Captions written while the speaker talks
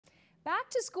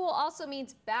Back to school also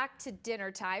means back to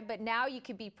dinner time, but now you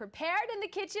can be prepared in the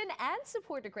kitchen and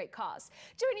support a great cause.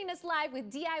 Joining us live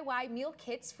with DIY meal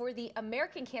kits for the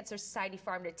American Cancer Society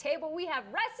Farm to Table, we have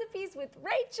recipes with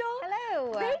Rachel.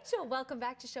 Hello. Rachel, welcome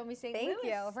back to Show Me St. Louis. Thank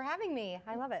you for having me.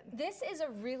 I love it. This is a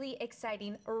really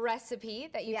exciting recipe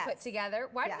that you put together.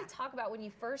 Why don't you talk about when you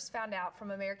first found out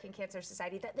from American Cancer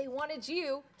Society that they wanted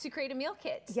you to create a meal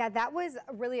kit? Yeah, that was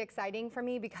really exciting for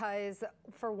me because,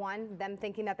 for one, them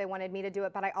thinking that they wanted me to do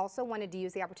it, but I also wanted to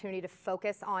use the opportunity to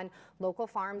focus on local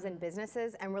farms and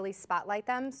businesses and really spotlight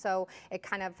them, so it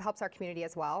kind of helps our community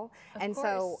as well.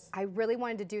 So I really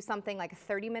wanted to do something like a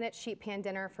 30-minute sheet pan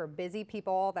dinner for busy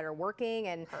people that are working,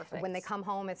 and when they come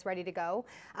home, it's ready to go.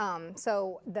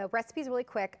 So the recipe's really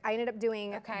quick. I ended up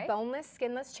doing boneless,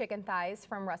 skinless chicken thighs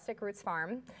from Rustic Roots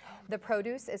Farm. The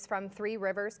produce is from Three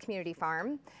Rivers Community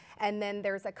Farm. And then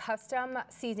there's a custom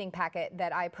seasoning packet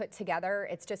that I put together.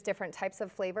 It's just different types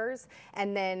of flavors.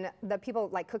 And then the people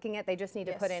like cooking it, they just need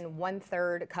to put in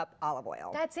 1/3 cup olive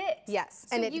oil. That's it? Yes.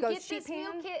 So and it you goes get sheet this pan.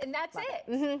 meal kit and that's it?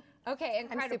 Mm-hmm. Okay,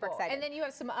 incredible. I'm super excited. And then you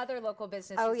have some other local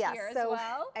businesses here as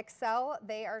well. Excel,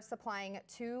 they are supplying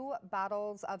 2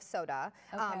 bottles of soda.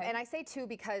 And I say 2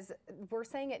 because we're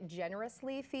saying it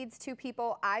generously feeds 2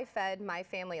 people. I fed my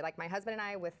family, like my husband and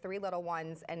I, with 3 little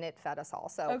ones, and it fed us all.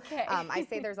 So I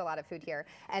say there's a lot of food here.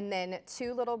 And then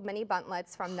 2 little mini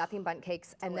buntlets from Nothing Bundt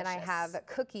Cakes. And then I have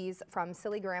cookies from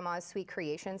Silly Grandma's Sweet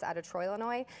Creations out of Troy,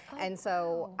 Illinois. And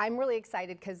so I'm really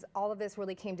excited because all of this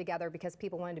really came together because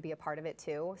people wanted to be a part of it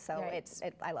too. So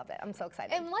I love it. I'm so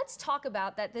excited. And let's talk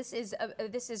about that. This is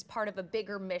part of a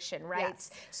bigger mission, right?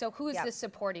 Yes. So who is this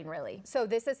supporting really? So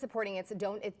this is supporting, it's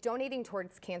donating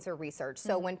towards cancer research.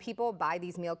 So when people buy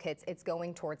these meal kits, it's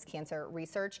going towards cancer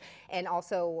research and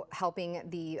also helping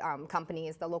the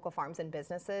companies, the local farms and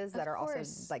businesses that are also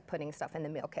like putting stuff in the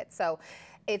meal kit. So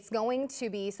it's going to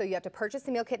be, so you have to purchase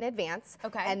the meal kit in advance.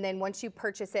 And then once you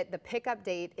purchase it, the pickup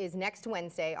date is next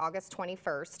Wednesday, August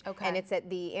 21st. And it's at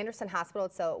the Anderson Hospital.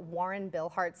 It's a Warren Bill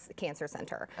Hart's Cancer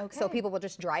Center. So people will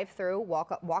just drive through,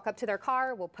 walk up to their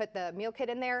car, we'll put the meal kit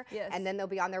in there, and then they'll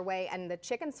be on their way. And the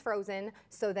chicken's frozen,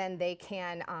 so then they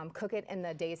can cook it in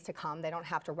the days to come. They don't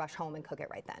have to rush home and cook it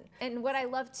right then. And what I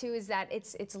love too is that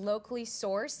it's locally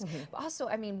sourced. But also,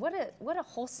 I mean, what a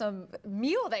wholesome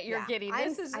meal that you're getting.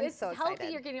 It's so healthy.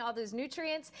 You're getting all those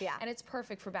nutrients, and it's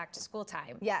perfect for back to school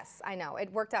time. Yes, I know.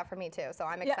 It worked out for me too, so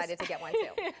I'm excited to get one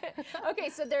too. Okay,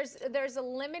 so there's a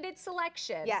limited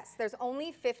selection. Yes, there's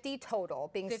only 50 total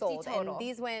being sold, and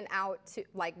these went out to,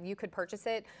 like, you could purchase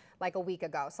it like a week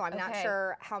ago, so I'm not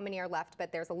sure how many are left, but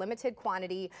there's a limited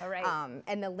quantity.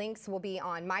 And the links will be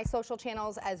on my social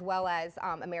channels as well as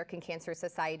American Cancer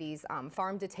Society's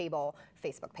Farm to Table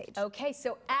Facebook page. Okay,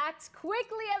 so act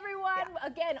quickly, everyone.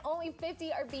 Again, only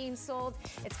 50 are being sold.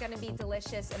 It's going to be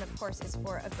delicious, and of course, it's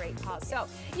for a great cause. So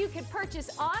you can purchase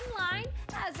online.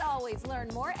 As always, learn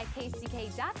more at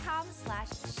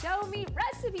kck.com/showme.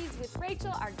 Recipes with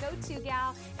Rachel, our go-to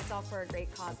gal. It's all for a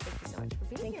great cause. Thank you so much for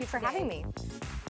being here. Thank you for having me.